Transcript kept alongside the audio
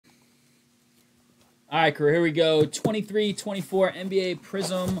All right, crew, here we go. 23-24 NBA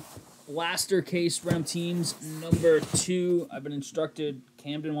Prizm Blaster Case Random Teams number 2. I've been instructed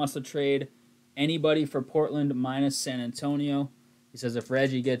Camden wants to trade anybody for Portland minus San Antonio. He says if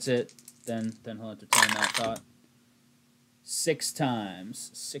Reggie gets it, then he'll entertain that thought. 6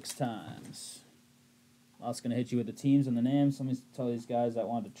 times. 6 times. Lot's going to hit you with the teams and the names. Let me tell these guys that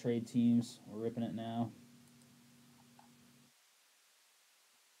wanted to trade teams. We're ripping it now.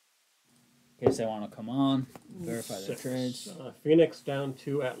 In case they want to come on, verify their trades. Phoenix down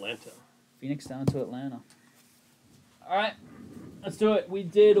to Atlanta. Phoenix down to Atlanta. All right, let's do it. We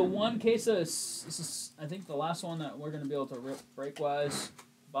did one case of this is, I think, the last one that we're going to be able to rip break-wise.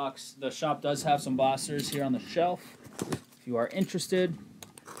 Box. The shop does have some blasters here on the shelf. If you are interested.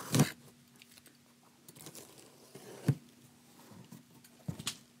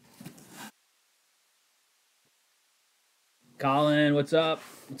 Colin, what's up?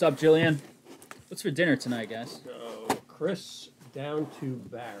 What's up, Jillian? What's for dinner tonight, guys? So, Chris down to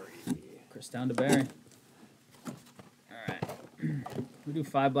Barry. Chris down to Barry. All right. We do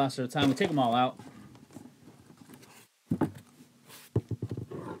 5 blasts at a time. We take them all out.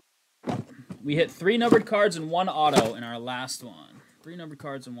 We hit 3 numbered cards and 1 auto in our last one. 3 numbered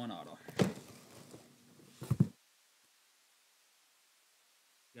cards and 1 auto.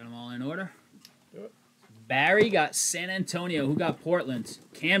 Got them all in order? Do it. Barry got San Antonio. Who got Portland?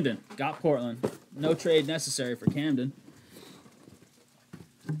 Camden got Portland. No trade necessary for Camden.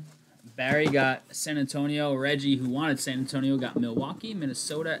 Barry got San Antonio. Reggie, who wanted San Antonio, got Milwaukee,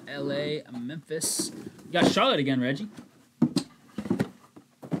 Minnesota, LA, Memphis. You got Charlotte again, Reggie.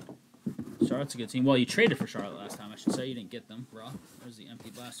 Charlotte's a good team. Well, you traded for Charlotte last time, I should say. You didn't get them. Raw. There's the empty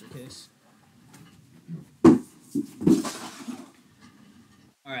blaster case. All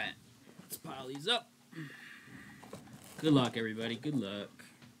right. Let's pile these up. Good luck, everybody. Good luck.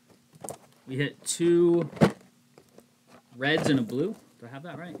 We hit 2 reds and a blue. Do I have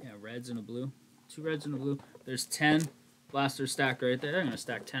that right? Yeah, reds and a blue. 2 reds and a blue. There's 10 blasters stacked right there. I'm going to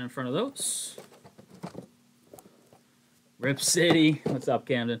stack 10 in front of those. Rip City. What's up,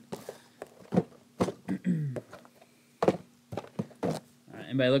 Camden? All right,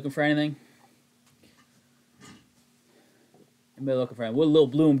 anybody looking for anything? Anybody looking for anything? What did Lil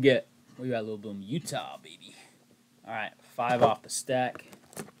Bloom get? What you got, Lil Bloom? Utah, baby. All right, 5 off the stack.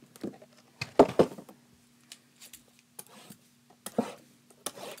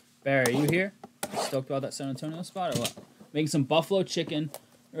 Barry, are you here? Stoked about that San Antonio spot or what? Making some buffalo chicken,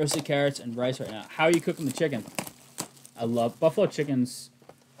 roasted carrots, and rice right now. How are you cooking the chicken? I love buffalo chicken's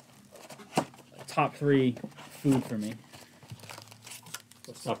top 3 food for me.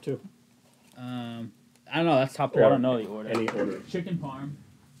 What's top 2? I don't know. That's top 3. I don't know the order. Any order. Chicken parm.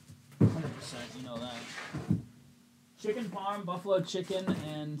 100%. You know that. Chicken parm, buffalo chicken,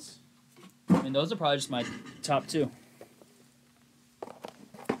 and I mean those are probably just my top 2.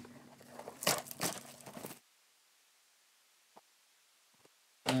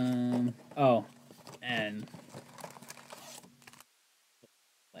 Oh, and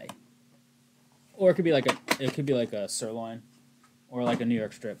or it could be like a sirloin, or like a New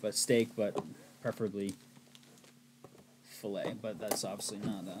York strip, but steak, but preferably fillet. But that's obviously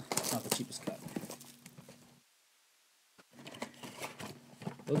not the cheapest cut.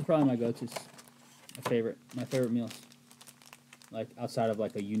 Those are probably my go-tos. My favorite meals. Like outside of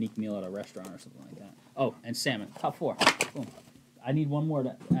like a unique meal at a restaurant or something like that. Oh, and salmon. Top 4. Boom. I need one more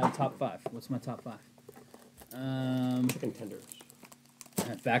to add top 5. What's my top 5? Chicken tenders.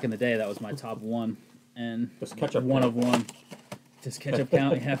 Back in the day, that was my top 1. And just ketchup 1 of 1. Just ketchup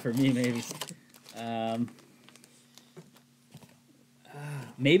count, yeah, for me, maybe.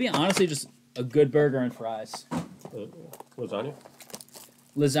 Maybe, honestly, just a good burger and fries. Lasagna?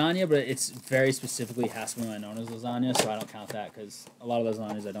 Lasagna, but it's very specifically has to be known as lasagna, so I don't count that because a lot of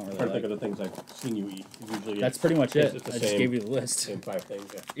lasagnas I don't really like. Think of the things I've seen you eat. Usually that's pretty much it. I just gave you the list. Same 5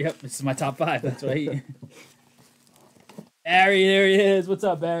 things, yeah. Yep, this is my top 5. That's what I eat. Barry, there he is. What's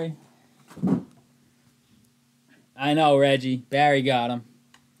up, Barry? I know, Reggie. Barry got him.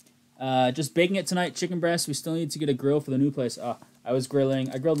 Just baking it tonight. Chicken breast. We still need to get a grill for the new place. Oh, I was grilling.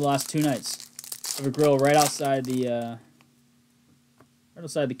 I grilled the last 2 nights. I have a grill right outside the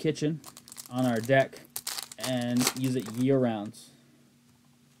kitchen on our deck and use it year-round.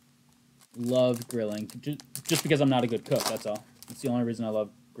 Love grilling. Just because I'm not a good cook, that's all. That's the only reason I love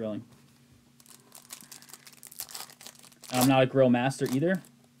grilling. I'm not a grill master either.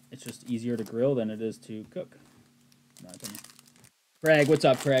 It's just easier to grill than it is to cook, in my opinion. Craig, what's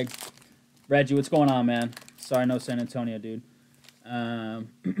up, Craig? Reggie, what's going on, man? Sorry, no San Antonio, dude.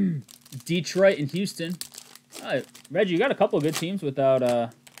 Detroit and Houston. Reggie, you got a couple of good teams without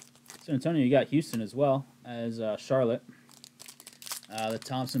San Antonio, you got Houston as well as Charlotte. The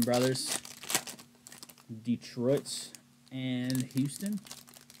Thompson brothers, Detroit and Houston.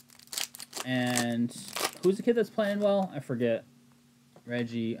 And who's the kid that's playing well? I forget.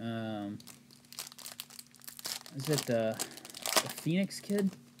 Reggie. Is it the Phoenix kid?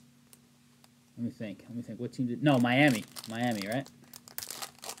 Let me think. What team did? No, Miami. Miami, right?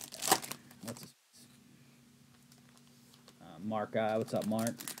 What's his? Mark. What's up,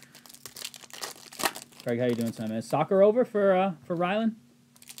 Mark? Craig, how you doing tonight, man? Is soccer over for Rylan?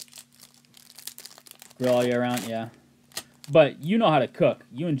 Grill all year round, yeah. But you know how to cook.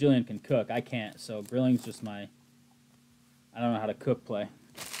 You and Jillian can cook. I can't, so grilling's just my... I don't know how to cook play.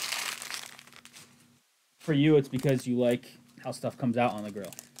 For you, it's because you like how stuff comes out on the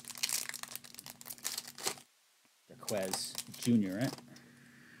grill. Jaquez Jr., right?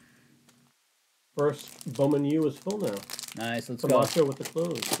 First Bowman U is full now. Nice, let's Camacho go. with the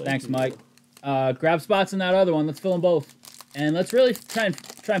close. Thanks, Mike. Grab spots in that other one. Let's fill them both. And let's really try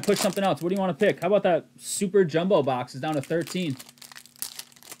and push something else. What do you want to pick? How about that super jumbo box? It's down to 13.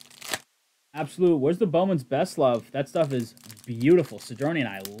 Absolute. Where's the Bowman's Best Love? That stuff is beautiful. Sidroni and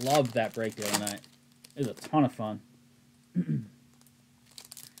I loved that break the other night. It was a ton of fun.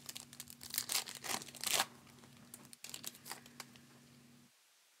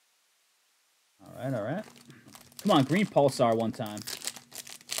 All right. Come on, Green Pulsar one time.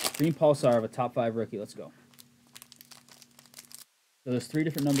 Green Pulsar of a top 5 rookie. Let's go. So there's 3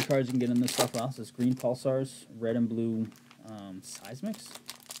 different number cards you can get in this stuff. Well, there's Green Pulsars, red and blue seismics.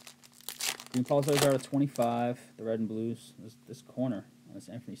 Green Pulsars are at 25. The red and blues. This corner on this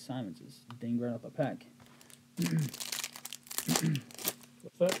Anthony Simons is dinged right out the pack.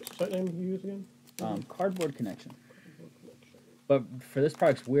 What's that site name you use again? Cardboard Connection. But for this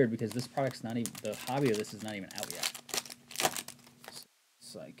product's weird because this product's not even, the hobby of this is not even out yet.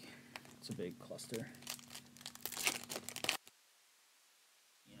 It's like, it's a big cluster.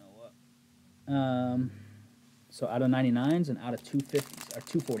 You know what? So out of 99s and out of 250s, or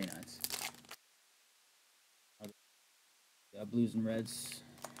 249s. Blues and reds.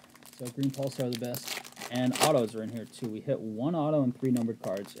 So green pulse are the best. And autos are in here too. We hit 1 auto and 3 numbered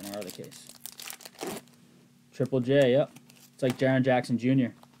cards in our other case. Triple J, yep. It's like Jaren Jackson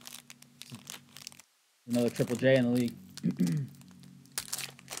Jr. Another Triple J in the league.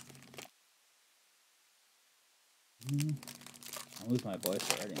 I lose my voice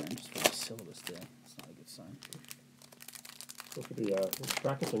already, man. Just for the syllabus day. It's not a good sign. Go for the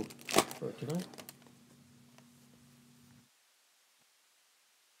practicing for tonight.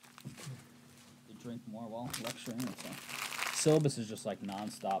 Drink more while lecturing. So. Syllabus is just like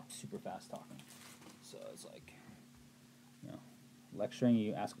non-stop, super fast talking. So it's like, you know, lecturing,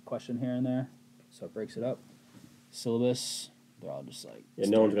 you ask a question here and there, so it breaks it up. Syllabus, they're all just like... Yeah,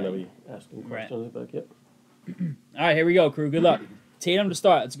 no one's going to be asking questions back yet. All right, here we go, crew. Good luck. Tatum to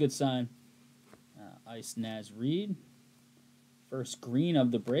start. That's a good sign. Ice Naz Reed. First green of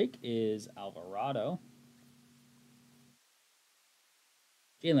the break is Alvarado.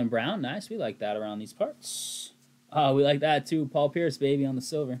 Jaylen Brown, nice. We like that around these parts. Oh, we like that too. Paul Pierce, baby, on the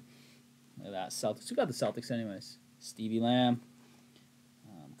silver. Look at that. Celtics. Who got the Celtics anyways? Stevie Lamb.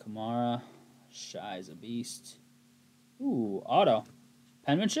 Kamara. Shy's a beast. Ooh, auto.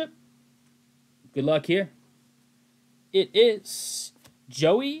 Penmanship. Good luck here. It is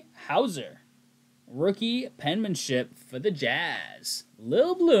Joey Hauser. Rookie penmanship for the Jazz.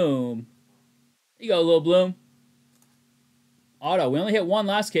 Lil Bloom. There you go, Lil Bloom. Auto. We only hit 1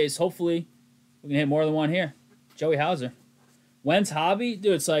 last case. Hopefully, we can hit more than 1 here. Joey Hauser. When's hobby?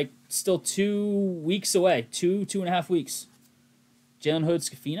 Dude, it's like still 2 weeks away. 2.5 weeks. Jalen Hood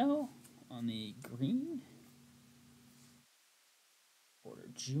Scafino on the green. Porter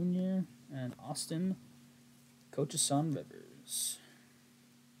Jr. and Austin Coach's son Rivers.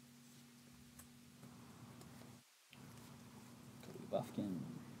 Cody Buffkin.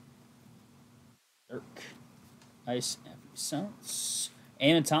 Dirk. Ice Sounds.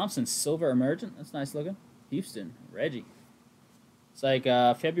 Eamon Thompson, Silver Emergent. That's nice looking. Houston, Reggie. It's like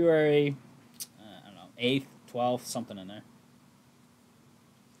February, I don't know, 8th, 12th, something in there.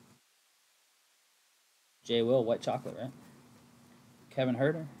 J. Will, white chocolate, right? Kevin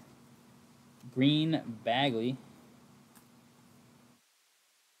Herter. Green Bagley.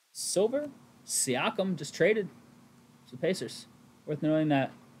 Silver, Siakam just traded to the Pacers. Worth noting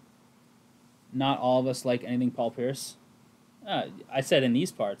that not all of us like anything Paul Pierce. I said in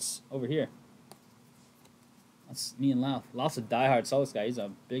these parts, over here. That's me and Lau. Lau's a diehard Celtics guy. He's a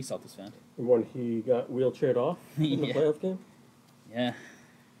big Celtics fan. The one he got wheelchaired off in the playoff game? Yeah.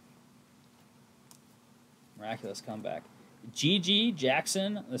 Miraculous comeback. G.G.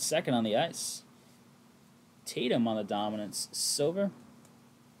 Jackson, the second on the ice. Tatum on the dominance, silver.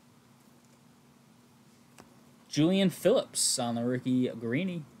 Julian Phillips on the rookie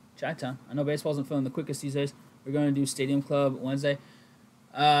greenie, Chi-Town. I know baseball isn't feeling the quickest these days. We're going to do Stadium Club Wednesday.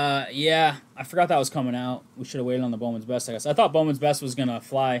 Yeah, I forgot that was coming out. We should have waited on the Bowman's Best, I guess. I thought Bowman's Best was going to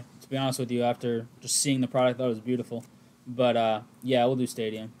fly, to be honest with you, after just seeing the product. I thought it was beautiful. But, yeah, we'll do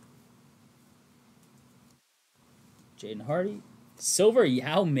Stadium. Jaden Hardy. Silver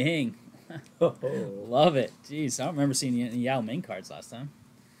Yao Ming. Love it. Jeez, I don't remember seeing any Yao Ming cards last time.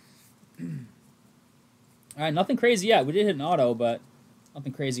 All right, nothing crazy yet. We did hit an auto, but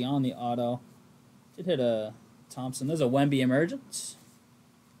nothing crazy on the auto. Did hit a Thompson. There's a Wemby Emergence.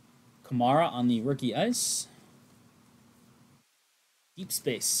 Kamara on the rookie ice. Deep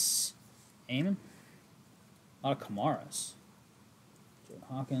Space. Amen. A lot of Kamaras. Jordan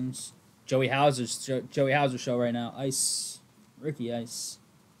Hawkins. Joey Hauser show right now. Ice. Rookie ice.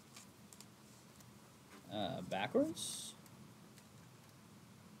 Backwards.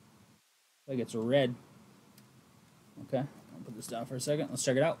 Like it's red. Okay, I'll put this down for a second. Let's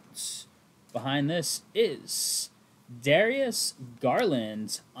check it out. Behind this is Darius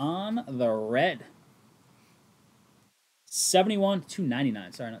Garland on the red. 71 to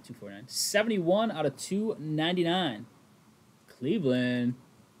 299. Sorry, not 249. 71 out of 299. Cleveland.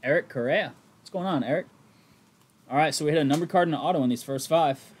 Eric Correa. What's going on, Eric? All right, so we hit a numbered card and an auto in these first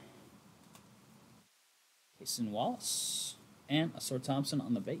 5. Jason Wallace and Asor Thompson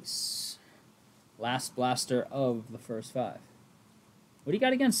on the base. Last blaster of the first 5. What do you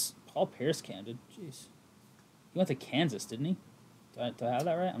got against Paul Pierce, Camden? Jeez. He went to Kansas, didn't he? Do I have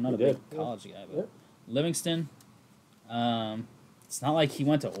that right? I'm not a big college guy, but Livingston. It's not like he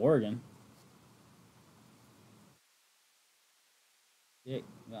went to Oregon. Dick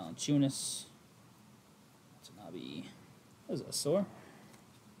Valanciunas. Tanabe. What is that, Asor?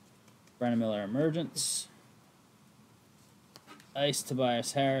 Brandon Miller Emergence. Ice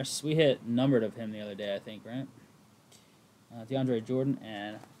Tobias Harris. We hit numbered of him the other day, I think, right? DeAndre Jordan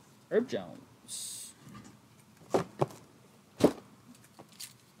and Herb Jones.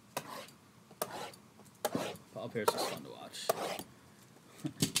 Paul Pierce was fun to watch.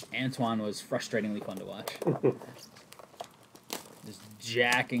 Antoine was frustratingly fun to watch. Just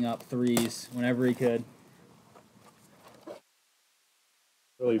jacking up threes whenever he could.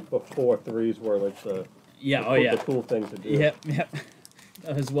 Really, before threes were like the the cool thing to do. Yep.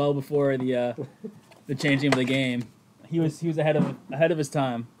 That was well before the changing of the game. He was ahead of his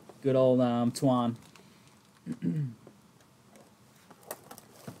time. Good old Twan.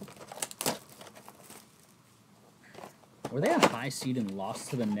 Were they a high seed and lost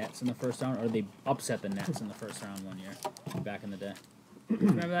to the Nets in the first round, or did they upset the Nets in the first round one year back in the day?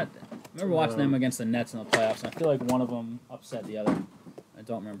 Remember that? I remember watching them against the Nets in the playoffs, and I feel like one of them upset the other. I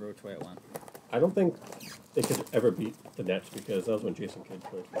don't remember which way it went. I don't think they could ever beat the Nets because that was when Jason Kidd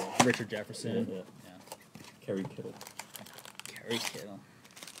played. Richard Jefferson. Yeah. Kerry Kittle.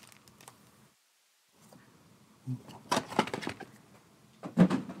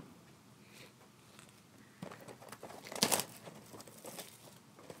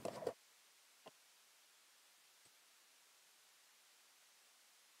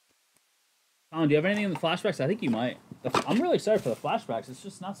 Colin, do you have anything in the flashbacks? I think you might. I'm really excited for the flashbacks. It's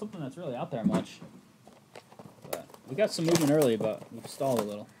just not something that's really out there much. But we got some movement early, but we've stalled a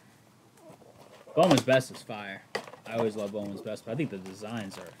little. Bowman's Best is fire. I always love Bowman's Best, but I think the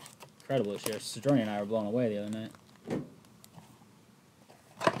designs are incredible this year. Sojourner and I were blown away the other night.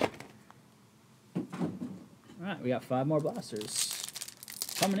 All right, we got 5 more blasters.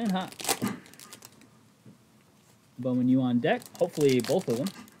 Coming in hot. Bowman U on deck. Hopefully both of them.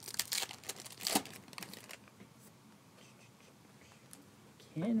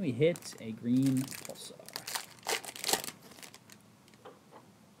 Can we hit a green pulsar?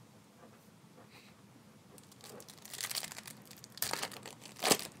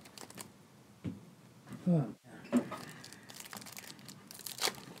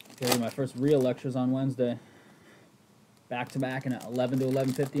 Okay, my first real lectures on Wednesday. Back to back and at 11 to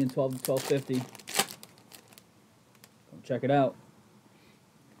 11:50 and 12 to 12:50. Come check it out.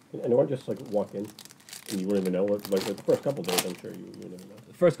 Can anyone just like walk in and you wouldn't even know? Like the first couple days, I'm sure you would never know.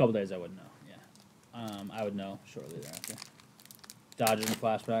 The first couple days I wouldn't know. Yeah, I would know shortly thereafter. Dodgers and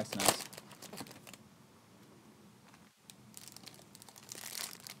flashbacks, nice.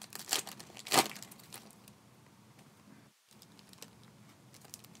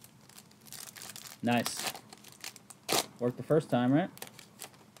 Nice. Worked the first time, right?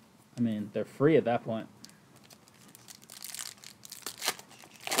 I mean, they're free at that point.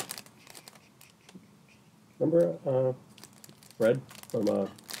 Remember Fred from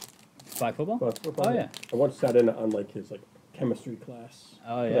Flag football? football. Oh, yeah. I once sat in on like his like chemistry class.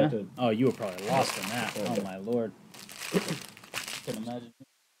 Oh, yeah? Oh, you were probably lost in that. Oh, oh, my Lord. Couldn't imagine.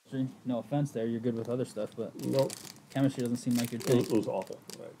 No offense there. You're good with other stuff, but Nope. chemistry doesn't seem like your thing. It was awful.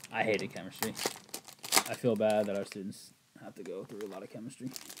 Right. I hated chemistry. I feel bad that our students have to go through a lot of chemistry.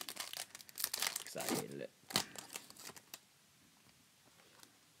 Because I hated it.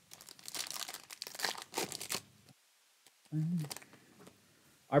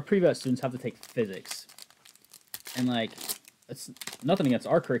 Our pre-vet students have to take physics. And, like, it's nothing against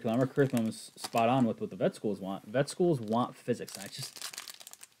our curriculum. Our curriculum is spot on with what the vet schools want. Vet schools want physics. And I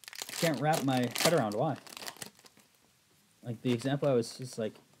can't wrap my head around why. Like, the example I was just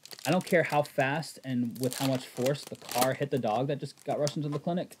like, I don't care how fast and with how much force the car hit the dog that just got rushed into the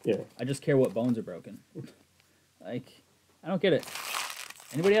clinic. Yeah. I just care what bones are broken. Like, I don't get it.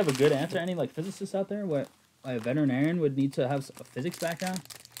 Anybody have a good answer? Any, like, physicists out there? Why a veterinarian would need to have a physics background?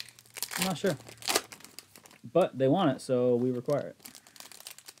 I'm not sure. But they want it, so we require it.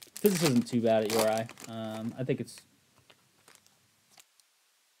 Physics isn't too bad at URI. I think it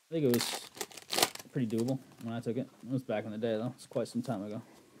was pretty doable when I took it. It was back in the day, though. It's quite some time ago.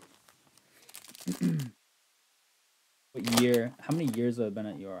 What year? How many years have I been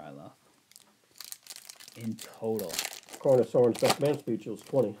at URI left? In total. According to Soren's best man speech, it was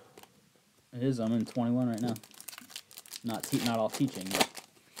 20. It is. I'm in 21 right now. Not all teaching. But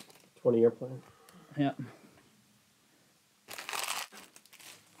 20-year plan. yeah.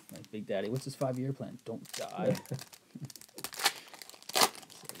 Like Big Daddy, what's his 5-year plan? Don't die. So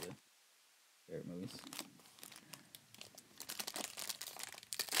good. Favorite movies.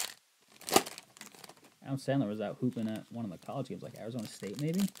 Adam Sandler was out hooping at one of the college games, like Arizona State,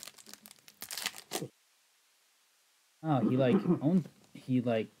 maybe. Oh, he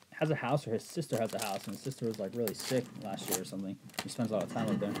has a house, or his sister has a house, and his sister was like really sick last year or something. He spends a lot of time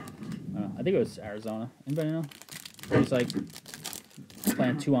up there. I don't know. I think it was Arizona. Anybody know? He was like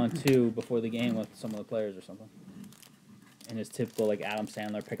playing 2-on-2 before the game with some of the players or something. In his typical like Adam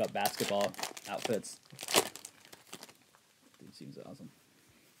Sandler pickup basketball outfits. Dude seems awesome.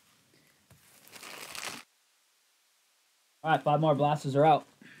 All right, 5 more blasters are out.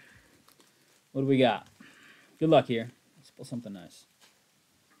 What do we got? Good luck here. Let's pull something nice.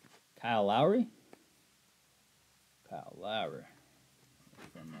 Kyle Lowry. Kyle Lowry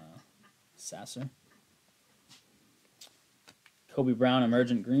from Sasser. Kobe Brown,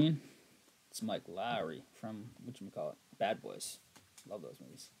 Emergent Green. It's Mike Lowry from, whatchamacallit, Bad Boys. Love those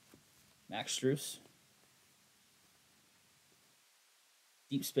movies. Max Strus.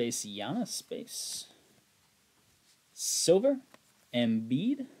 Deep Space, Giannis Space. Silver,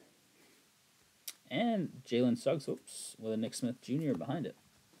 Embiid. And Jalen Suggs, with a Nick Smith Jr. behind it.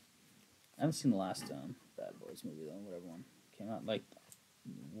 I haven't seen the last Bad Boys movie, though, whatever one came out. Like,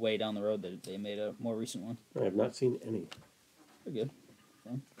 way down the road, they made a more recent one. I have not seen any. Pretty good.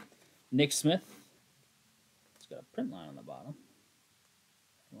 Okay. Nick Smith. It's got a print line on the bottom.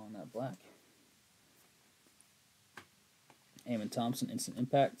 Along that black. Eamon Thompson, Instant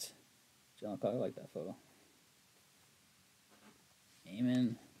Impact. John Clark, I like that photo.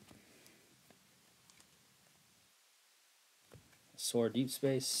 Eamon. Soar Deep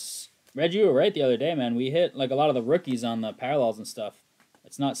Space. Reg, you were right the other day, man. We hit like a lot of the rookies on the parallels and stuff.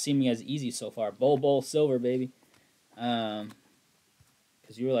 It's not seeming as easy so far. Bowl, silver, baby. Because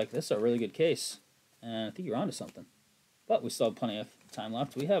you were like, this is a really good case. And I think you're onto something. But we still have plenty of time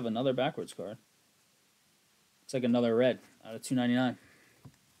left. We have another backwards card. It's like another red out of 299.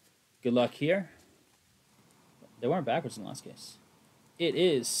 Good luck here. They weren't backwards in the last case. It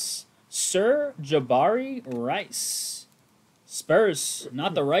is Sir Jabari Rice. Spurs,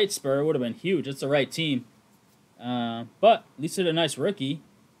 not the right Spur, would have been huge. It's the right team. But at least it's a nice rookie.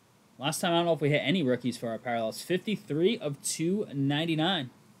 Last time, I don't know if we hit any rookies for our parallels. 53 of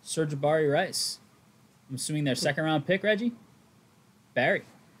 299. Sir Jabari Rice. I'm assuming their second round pick, Reggie? Barry.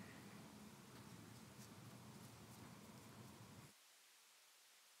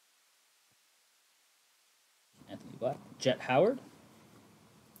 Anthony Black. Jet Howard.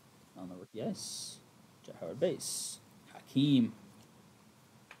 On the rookie ice. Jet Howard base. Hakeem.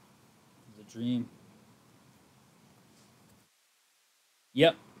 The dream.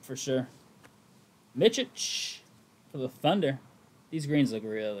 Yep, for sure. Mitchich for the Thunder. These greens look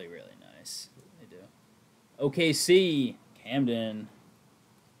really, really nice. They do. OKC. Camden.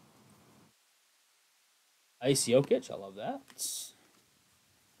 Ice Jokic. I love that.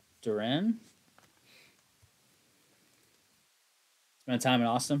 Duran. Spent time in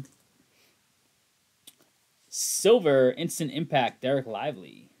Austin. Silver, Instant Impact, Derek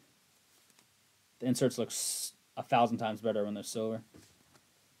Lively. The inserts look 1,000 times better when they're silver.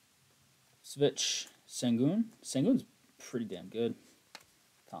 Switch Sengun. Sengun's pretty damn good.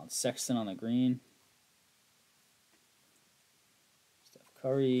 Colin Sexton on the green. Steph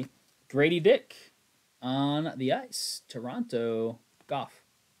Curry. Grady Dick on the ice. Toronto. Goff.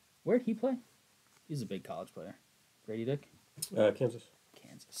 Where'd he play? He's a big college player. Grady Dick? Kansas.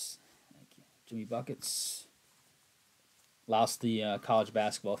 Kansas. Thank you. Jimmy Buckets. Lost the college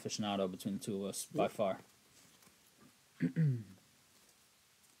basketball aficionado between the two of us by far.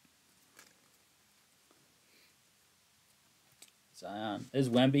 Zion. There's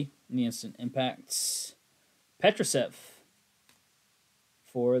Wemby in the instant impacts. Petrosev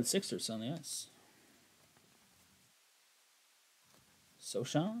for the Sixers on the ice.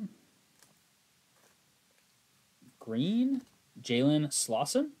 Sochan. Green. Jalen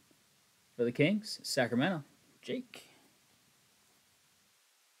Slauson for the Kings. Sacramento. Jake.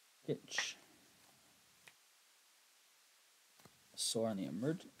 Hitch. Soar on the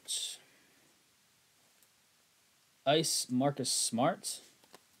emergent. Ice Marcus Smart.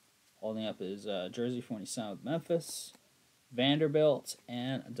 Holding up his jersey for when he signed with Memphis. Vanderbilt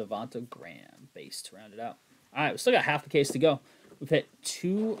and Devonta Graham. Base to round it out. All right, we still got half the case to go. We've hit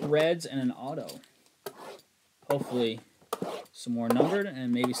 2 reds and an auto. Hopefully some more numbered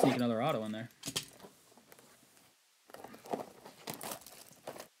and maybe sneak another auto in there.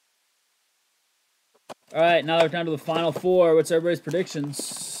 All right, now we're down to the final 4. What's everybody's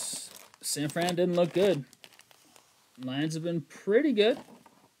predictions? San Fran didn't look good. Lions have been pretty good.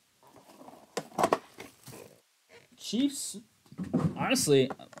 Chiefs, honestly,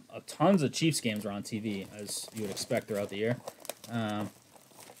 tons of Chiefs games were on TV, as you would expect throughout the year.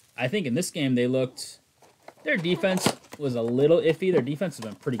 I think in this game they looked... Their defense was a little iffy. Their defense has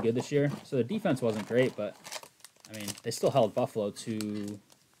been pretty good this year. So the defense wasn't great, but, I mean, they still held Buffalo to...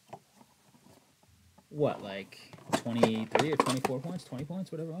 What, like 23 or 24 points? 20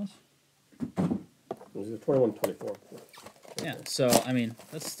 points, whatever it was? It was 21-24. Yeah, so, I mean,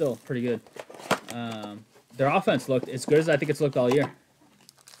 that's still pretty good. Their offense looked as good as I think it's looked all year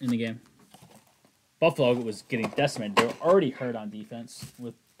in the game. Buffalo was getting decimated. They were already hurt on defense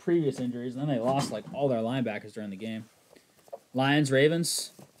with previous injuries, and then they lost, like, all their linebackers during the game. Lions,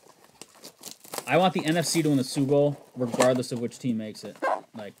 Ravens. I want the NFC to win the Super Bowl, regardless of which team makes it.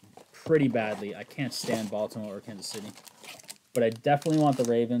 Like, pretty badly. I can't stand Baltimore or Kansas City. But I definitely want the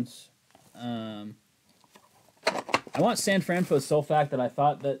Ravens. I want San Fran for the sole fact that I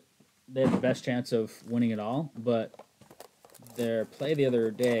thought that they had the best chance of winning it all, but their play the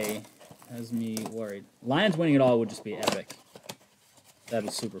other day has me worried. Lions winning it all would just be epic. That'd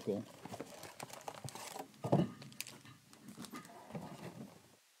be super cool.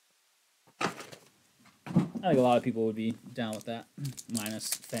 I think a lot of people would be down with that, minus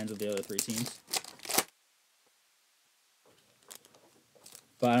fans of the other 3 teams.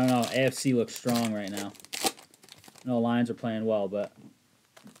 But I don't know. AFC looks strong right now. I know Lions are playing well, but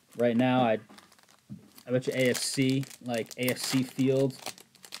right now I bet you AFC, like AFC field,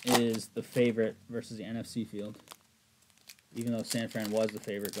 is the favorite versus the NFC field. Even though San Fran was the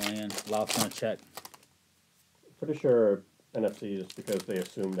favorite going in. Loud's going to check. Pretty sure NFC is because they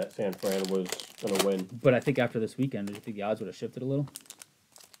assumed that San Fran was going to win. But I think after this weekend, do you think the odds would have shifted a little?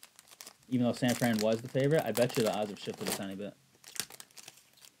 Even though San Fran was the favorite, I bet you the odds have shifted a tiny bit.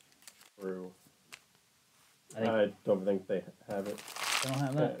 True. I don't think they have it. They don't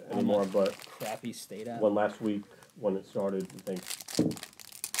have that anymore, but crappy state app. When last week, when it started, I think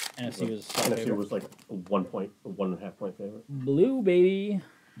NFC was like a 1.5 point favorite. Blue, baby.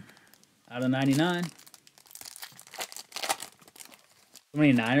 Out of 99. So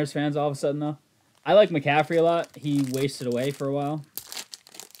many Niners fans all of a sudden, though. I like McCaffrey a lot. He wasted away for a while.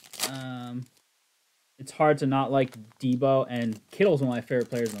 It's hard to not like Debo, and Kittle's one of my favorite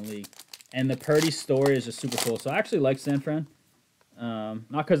players in the league. And the Purdy story is just super cool. So I actually like San Fran.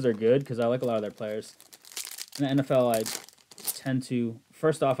 Not because they're good, because I like a lot of their players. In the NFL, I tend to...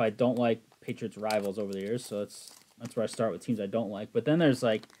 First off, I don't like Patriots rivals over the years, so that's where I start with teams I don't like. But then there's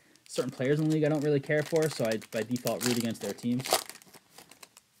like certain players in the league I don't really care for, so I by default root against their teams.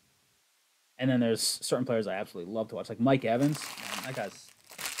 And then there's certain players I absolutely love to watch, like Mike Evans. Man, that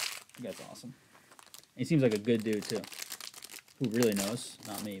guy's awesome. And he seems like a good dude too. Who really knows?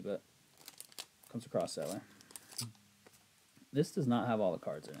 Not me, but comes across that way. This does not have all the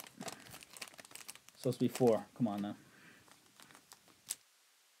cards in it. It's supposed to be 4. Come on now.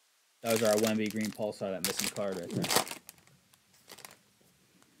 That was our Wemby Green Pulsar, that missing card right there.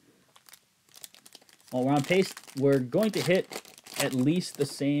 Well, we're on pace. We're going to hit at least the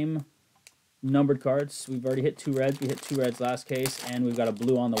same numbered cards. We've already hit 2 reds. We hit 2 reds last case, and we've got a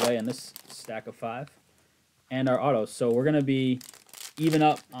blue on the way in this stack of 5. and our autos. So we're going to be even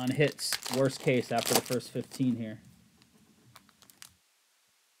up on hits, worst case, after the first 15 here.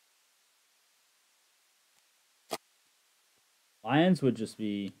 Lions would just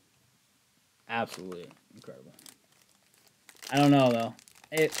be absolutely incredible. I don't know, though.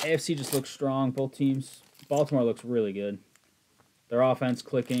 AFC just looks strong, both teams. Baltimore looks really good. Their offense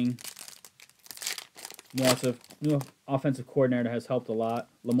clicking. New offensive coordinator has helped a lot.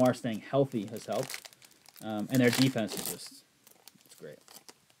 Lamar staying healthy has helped. And their defense is just, it's great.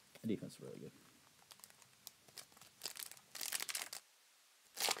 The defense is really good.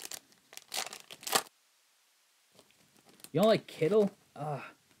 You don't like Kittle? I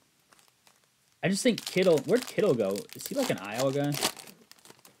just think Kittle, where'd Kittle go? Is he like an Iowa guy?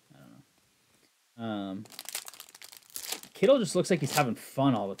 I don't know. Kittle just looks like he's having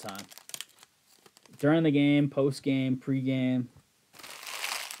fun all the time. During the game, post-game, pre-game.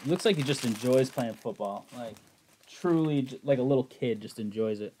 It looks like he just enjoys playing football. Like, truly, like a little kid just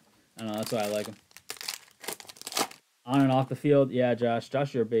enjoys it. I don't know, that's why I like him. On and off the field, yeah, Josh.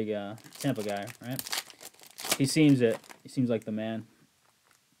 Josh, you're a big Tampa guy, right? He seems it. He seems like the man.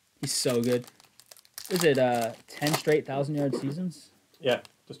 He's so good. Is it 10 straight 1,000-yard seasons? Yeah,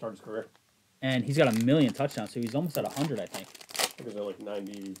 to start his career. And he's got 1 million touchdowns, so he's almost at 100, I think. I think it's at like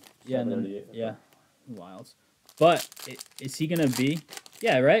 90, yeah, 98. Yeah, wilds. But is he going to be?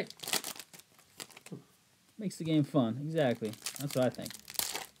 Yeah, right? Makes the game fun. Exactly. That's what I think.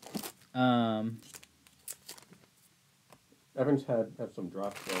 Evans had some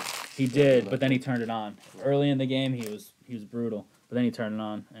drops, though. He did, but then he turned it on. Early in the game, he was brutal, but then he turned it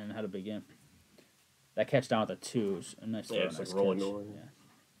on and had a big game. That catch down with a 2 was a nice. Yeah, it's nice like rolling catch. over. Yeah.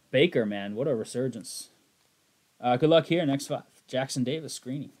 Baker, man, what a resurgence. Good luck here. Next 5. Jackson Davis,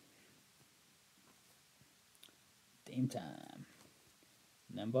 Screeny. Dame time.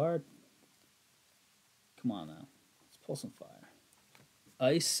 Nembard. Come on now. Let's pull some fire.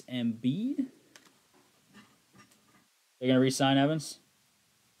 Ice and Embiid. They're going to re-sign Evans.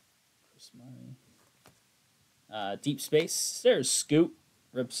 Chris Murray. Deep Space. There's Scoot.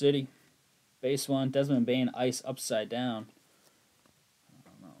 Rip City. Base 1. Desmond Bain. Ice upside down. I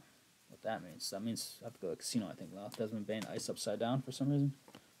don't know what that means. That means I have to go to the casino, I think. Well, Desmond Bain. Ice upside down for some reason.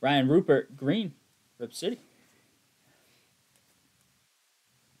 Ryan Rupert. Green. Rip City.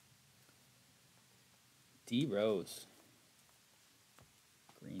 D. Rose.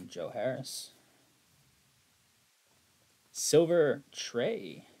 Green Joe Harris. Silver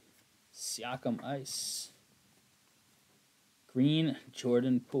Trey. Siakam Ice. Green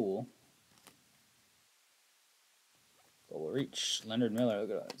Jordan Poole. Global Reach. Leonard Miller. Look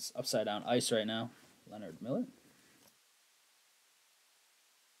at that. It's upside down ice right now. Leonard Miller.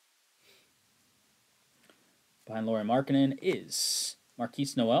 Behind Laurie Markkinen is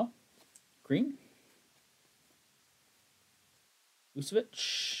Marquise Noel. Green.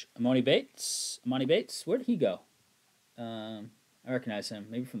 Vucevic. Amani Bates. Where did he go? I recognize him.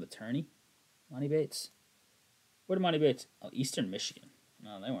 Maybe from the tourney. Monty Bates. Where did Monty Bates? Oh, Eastern Michigan.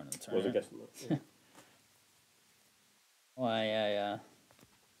 No, they weren't in the tourney. Was guessing that? Yeah.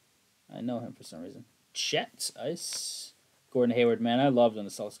 I know him for some reason. Chet Ice. Gordon Hayward. Man, I loved when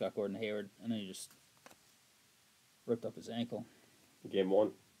the Celtics got Gordon Hayward. And then he just ripped up his ankle. Game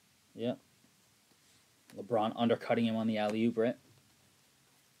 1. Yep. LeBron undercutting him on the alley-oop, right?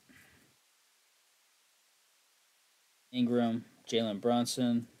 Ingram, Jalen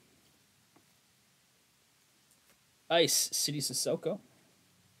Brunson. Ice, City Sissoko.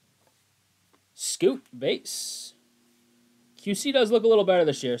 Scoot, base. QC does look a little better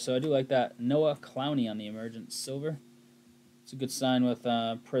this year, so I do like that. Noah Clowney on the Emergent Silver. It's a good sign with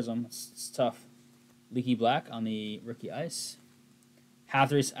Prizm. It's tough. Leaky Black on the Rookie Ice.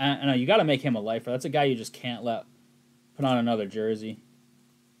 Hathaway, I know, you got to make him a lifer. That's a guy you just can't let put on another jersey.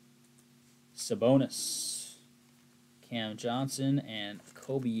 Sabonis. Cam Johnson, and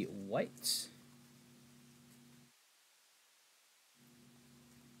Kobe White.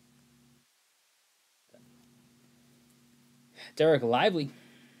 Derek Lively.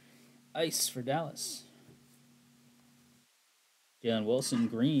 Ice for Dallas. Jalen Wilson,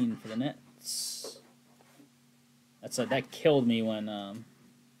 green for the Nets. That killed me when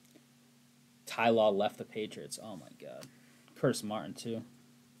Ty Law left the Patriots. Oh, my God. Curtis Martin, too.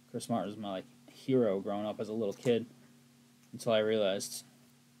 Curtis Martin was my hero growing up as a little kid. Until I realized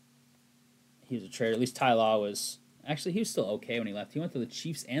he was a traitor. At least Ty Law was... Actually, he was still okay when he left. He went to the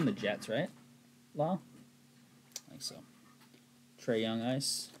Chiefs and the Jets, right? Law? I think so. Trae Young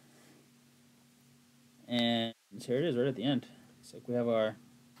Ice. And here it is right at the end. Looks like we have our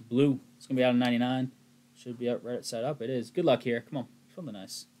blue. It's going to be out of 99. Should be up right side up. It is. Good luck here. Come on. Something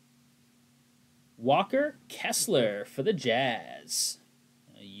nice. Walker Kessler for the Jazz.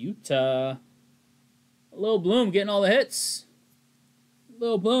 Utah. Lil Bloom getting all the hits.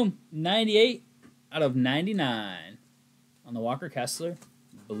 Lil Bloom, 98 out of 99 on the Walker Kessler.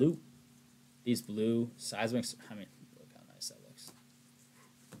 Blue. These blue seismics. I mean, look how nice that looks.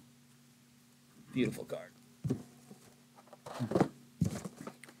 Beautiful card.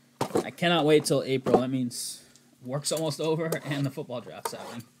 I cannot wait till April. That means work's almost over and the football draft's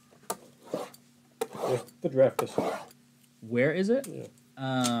happening. Where's the draft this year? Where is it? Yeah.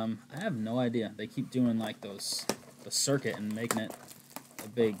 I have no idea. They keep doing like the circuit and making it a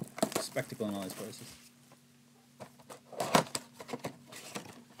big spectacle in all these places.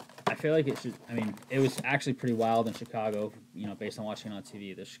 I feel like it should. I mean, it was actually pretty wild in Chicago. You know, based on watching it on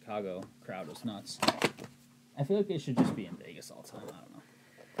TV, the Chicago crowd was nuts. I feel like it should just be in Vegas all the time. I don't know.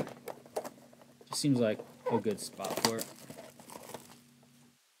 Just seems like a good spot for it.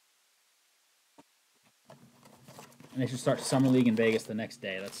 And they should start Summer League in Vegas the next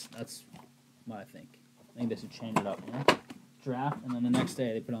day. That's what I think. I think they should change it up, you know? Draft, and then the next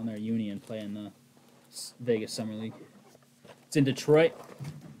day they put on their uni and play in the Vegas Summer League. It's in Detroit.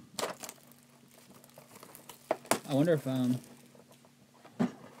 I wonder if Matt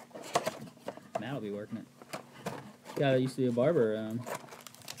will be working it. This guy that used to be a barber in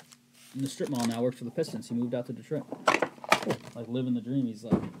the strip mall now works for the Pistons. He moved out to Detroit. Like living the dream. He's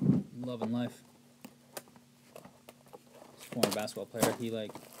like loving life. Former basketball player. He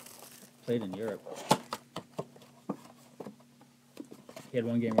like played in Europe. He had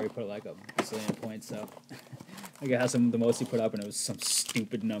one game where he put like a bazillion points up. I guess the most he put up, and it was some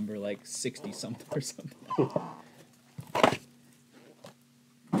stupid number like 60 something or something.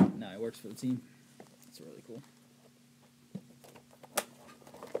 No, he works for the team. That's really cool.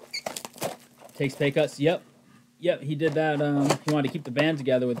 Takes pay cuts. Yep, he did that. He wanted to keep the band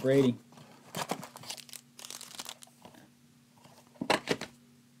together with Brady.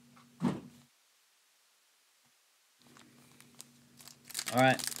 All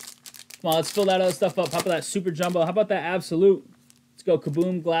right. Come on, let's fill that other stuff up. How about that Super Jumbo? How about that Absolute? Let's go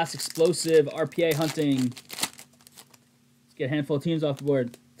Kaboom, Glass, Explosive, RPA hunting. Let's get a handful of teams off the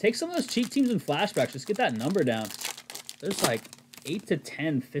board. Take some of those cheap teams in flashbacks. Just get that number down. There's like 8 to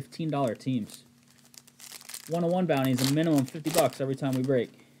 10 $15 teams. 101 bounties, a minimum $50 every time we break.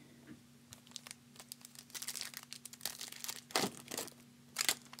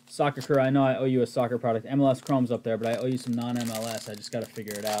 Soccer Crew, I know I owe you a soccer product. MLS Chrome's up there, but I owe you some non-MLS. I just got to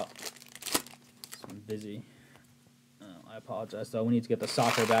figure it out. So I'm busy. I apologize, though. We need to get the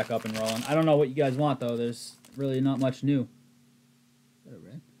soccer back up and rolling. I don't know what you guys want, though. There's really not much new. Is that a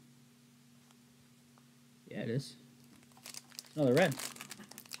red? Yeah, it is. Another red.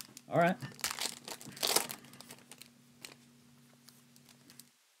 All right.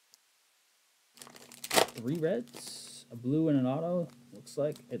 Three reds, a blue, and an auto. Looks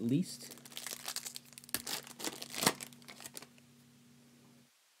like, at least.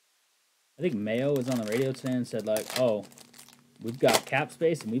 I think Mayo was on the radio today and said, like, oh, we've got cap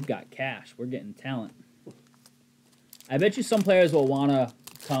space and we've got cash. We're getting talent. I bet you some players will want to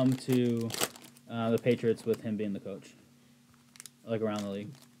come to the Patriots with him being the coach. Like, around the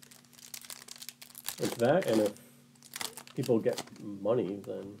league. It's that, and if people get money,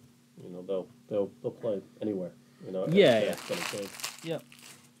 then, you know, they'll play anywhere. You know, yeah. Yep.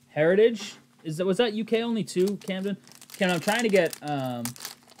 Heritage was that UK only too, Camden? I'm trying to get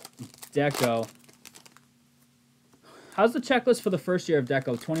Deco. How's the checklist for the first year of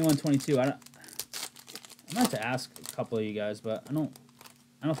Deco? 21-22. I'm about to ask a couple of you guys, but I don't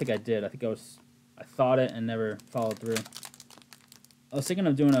think I did. I thought it and never followed through. I was thinking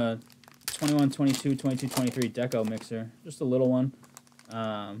of doing a 21-22, 22-23 Deco mixer, just a little one,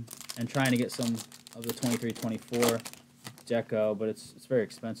 and trying to get some of the 23-24 Deco, but it's very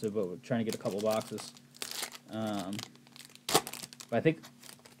expensive, but we're trying to get a couple boxes. But I think,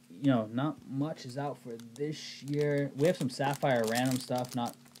 you know, not much is out for this year. We have some Sapphire random stuff,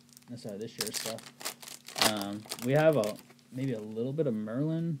 not necessarily this year's stuff. We have maybe a little bit of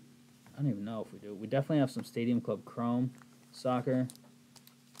Merlin. I don't even know if we do. We definitely have some Stadium Club Chrome soccer.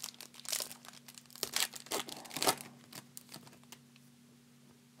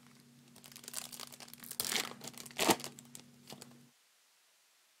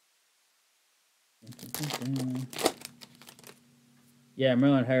 Yeah,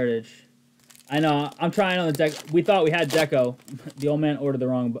 Merlin Heritage. I know. I'm trying on the deck. We thought we had Deco. The old man ordered the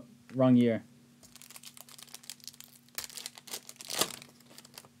wrong year.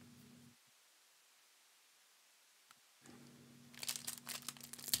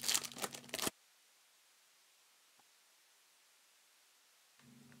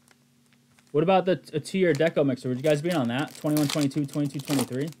 What about a 2-year deco mixer? Would you guys be on that? 21, 22, 22,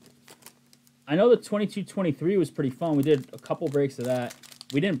 23? I know the 22, 23 was pretty fun. We did a couple breaks of that.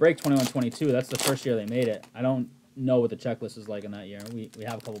 We didn't break 21, 22. That's the first year they made it. I don't know what the checklist is like in that year. We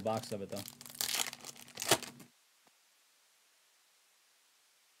have a couple boxes of it, though.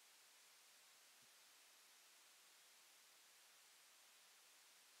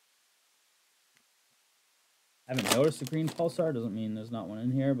 I haven't noticed the green pulsar. Doesn't mean there's not one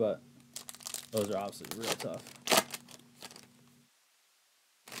in here, but those are obviously real tough.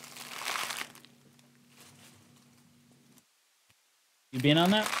 You being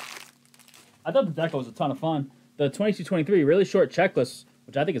on that? I thought the deco was a ton of fun. The 22-23, really short checklist,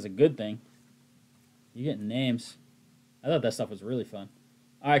 which I think is a good thing. You're getting names. I thought that stuff was really fun.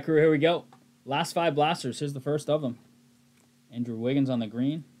 All right, crew, here we go. Last 5 blasters. Here's the first of them. Andrew Wiggins on the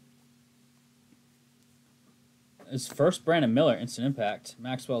green. His first, Brandon Miller, Instant Impact.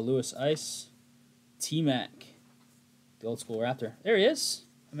 Maxwell Lewis Ice. T-Mac, the old school Raptor. There he is.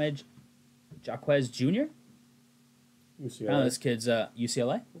 Ahmed Jaquez Jr. UCLA. Apparently this kid's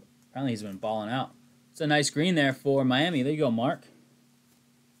UCLA. Apparently he's been balling out. It's a nice green there for Miami. There you go, Mark.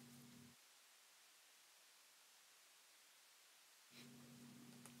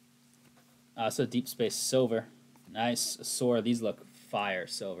 So Deep Space Silver. Nice. Sora. These look fire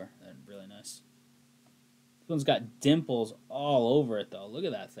silver. They're really nice. This one's got dimples all over it, though. Look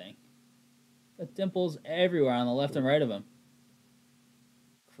at that thing. Got dimples everywhere on the left and right of him.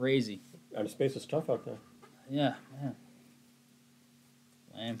 Crazy. Outer space is tough out there. Yeah, man.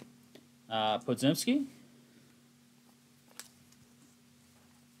 Lame. Podzimski.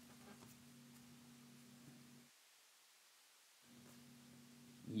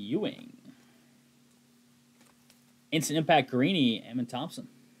 Ewing. Instant Impact Greeny, Eamon Thompson.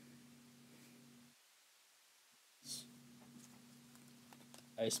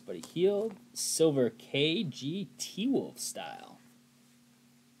 Ice Buddy Healed. Silver KG T-Wolf style.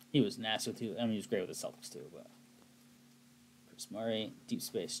 He was nasty too. I mean, he was great with the Celtics too, but. Chris Murray. Deep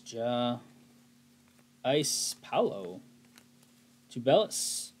Space Ja. Ice Paolo.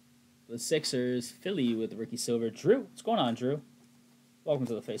 Tubelis. The Sixers. Philly with Ricky Silver. Drew. What's going on, Drew? Welcome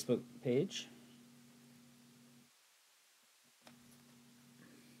to the Facebook page.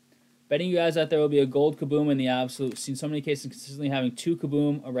 Betting you guys that there will be a gold Kaboom in the absolute. Seen so many cases consistently having 2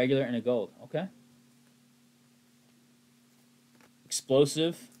 Kaboom, a regular, and a gold. Okay.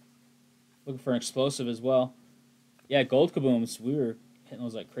 Explosive. Looking for an explosive as well. Yeah, gold Kabooms. We were hitting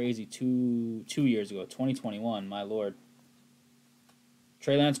those like crazy two years ago. 2021, my lord.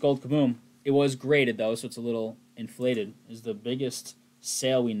 Trey Lance gold Kaboom. It was graded, though, so it's a little inflated. Is the biggest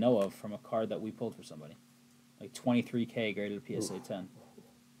sale we know of from a card that we pulled for somebody. Like 23K graded a PSA 10.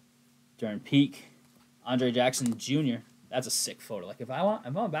 During peak, Andre Jackson Jr. That's a sick photo. Like if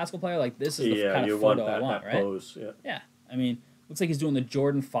I'm a basketball player, like this is the kind of photo I want, right? Pose, yeah. Yeah. I mean, looks like he's doing the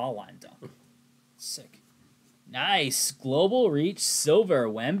Jordan foul line dunk. Sick. Nice. Global Reach Silver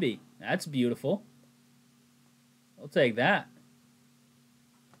Wemby. That's beautiful. I'll take that.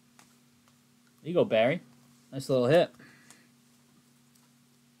 There you go, Barry. Nice little hit.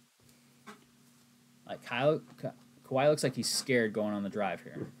 Like Kawhi looks like he's scared going on the drive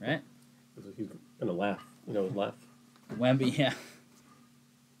here, right? He's gonna laugh. You know, laugh. Wemby, yeah.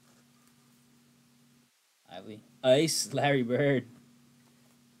 Ivy. Ice, Larry Bird.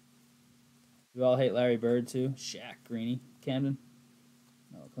 You all hate Larry Bird too. Shaq, Greeny, Camden.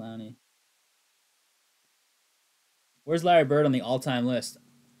 No, Clowney. Where's Larry Bird on the all-time list?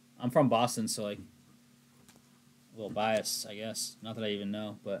 I'm from Boston, so like a little biased, I guess. Not that I even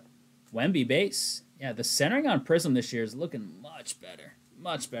know, but Wemby base. Yeah, the centering on Prizm this year is looking much better.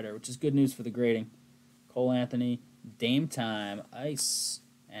 Much better, which is good news for the grading. Cole Anthony, Dame Time, Ice,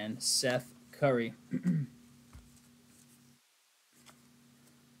 and Seth Curry.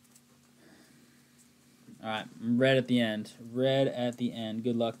 All right, red at the end. Red at the end.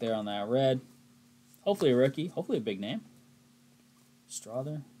 Good luck there on that red. Hopefully a rookie. Hopefully a big name.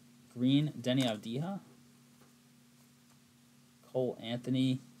 Strother. Green, Denny Avdija. Cole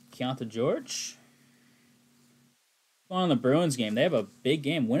Anthony, Keontae George. On the Bruins game, they have a big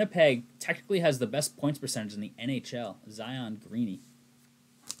game. Winnipeg technically has the best points percentage in the NHL. Zion Greeny.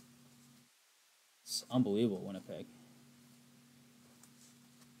 It's unbelievable, Winnipeg.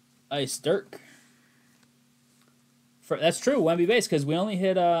 Ice Dirk. That's true, Wemby base, because we only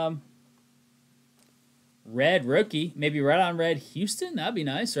hit red rookie. Maybe red on red Houston. That'd be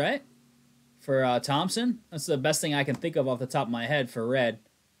nice, right? For Thompson. That's the best thing I can think of off the top of my head for red.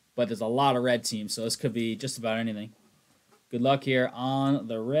 But there's a lot of red teams, so this could be just about anything. Good luck here on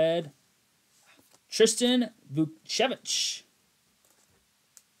the red. Tristan Vukcevic.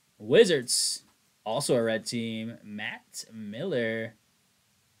 Wizards, also a red team. Matt Miller.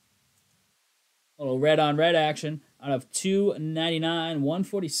 A little red on red action out of 299,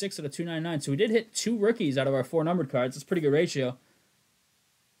 146 out of 299. So we did hit 2 rookies out of our 4 numbered cards. That's a pretty good ratio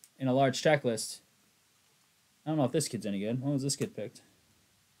in a large checklist. I don't know if this kid's any good. When was this kid picked?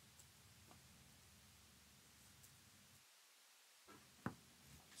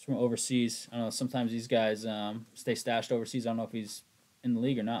 It's from overseas. I don't know. Sometimes these guys stay stashed overseas. I don't know if he's in the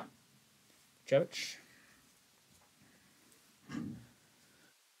league or not. Chevich.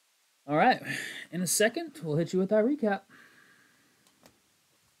 All right. In a second, we'll hit you with that recap.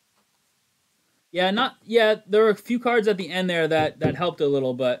 Yeah, there were a few cards at the end there that helped a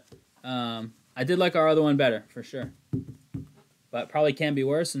little, but I did like our other one better, for sure. But probably can be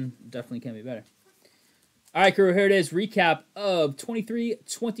worse and definitely can be better. All right, crew, here it is. Recap of 23-24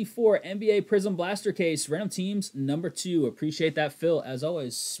 NBA Prizm Blaster Case. Random teams, number 2. Appreciate that, Phil. As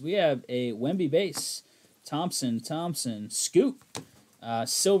always, we have a Wemby base. Thompson, Scoot.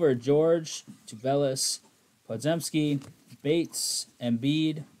 Silver, George, Tubelis, Podzemski, Bates,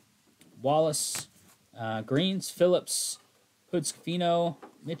 Embiid, Wallace, Greens, Phillips, Hoodscafino,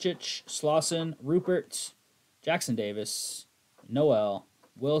 Mičić, Slauson, Rupert, Jackson Davis, Noel,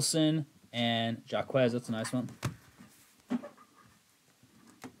 Wilson, and Jaquez. That's a nice one.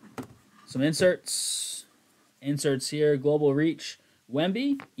 Some inserts. Inserts here. Global Reach,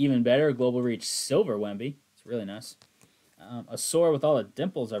 Wemby. Even better. Global Reach, Silver Wemby. It's really nice. A Soar with all the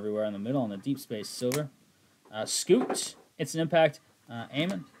dimples everywhere in the middle and the deep space, Silver. Scoot, Instant Impact,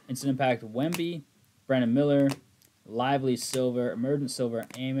 Amon. Instant Impact, Wemby. Brandon Miller, Lively, Silver. Emergent, Silver,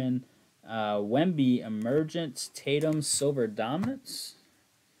 Amon. Wemby, Emergent. Tatum, Silver Dominance.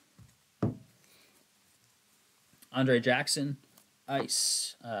 Andre Jackson,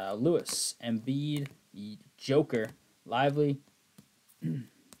 Ice. Lewis, Embiid, Joker, Lively.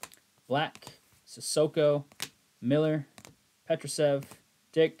 Black, Sissoko, Miller, Petrosev,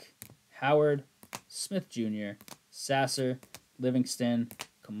 Dick, Howard, Smith Jr., Sasser, Livingston,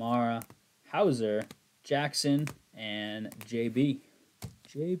 Kamara, Hauser, Jackson, and JB.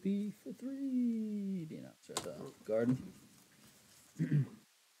 JB for 3. You know, it's at the Garden.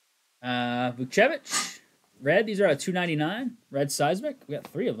 Vucevic, red. These are at 299. Red Seismic. We got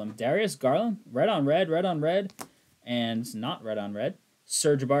 3 of them. Darius Garland, red on red, and not red on red.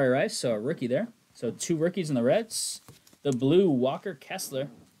 Serge Jabari Rice, so a rookie there. So 2 rookies in the Reds. The blue, Walker Kessler.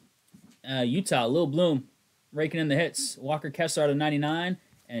 Utah, Lil Bloom, raking in the hits. Walker Kessler out of 99.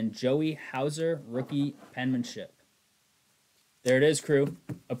 And Joey Hauser, rookie penmanship. There it is, crew.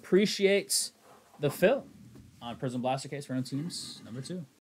 Appreciates the fill on Prizm Blaster Case for own teams, number 2.